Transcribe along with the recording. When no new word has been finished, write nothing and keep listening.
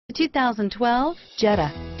2012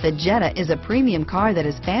 Jetta. The Jetta is a premium car that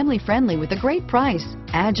is family friendly with a great price,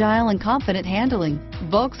 agile and confident handling.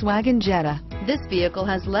 Volkswagen Jetta. This vehicle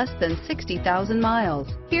has less than 60,000 miles.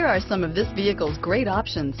 Here are some of this vehicle's great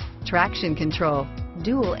options: traction control,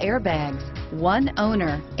 dual airbags, one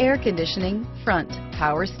owner, air conditioning, front,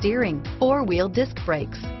 power steering, four-wheel disc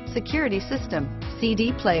brakes, security system,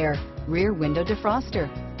 CD player, rear window defroster,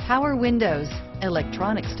 power windows,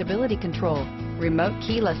 electronic stability control, remote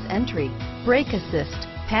keyless entry, brake assist,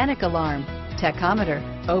 panic alarm, tachometer,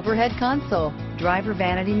 overhead console, driver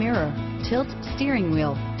vanity mirror, tilt steering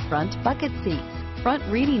wheel, front bucket seats, front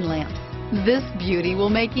reading lamps. This beauty will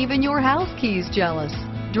make even your house keys jealous.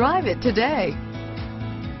 Drive it today.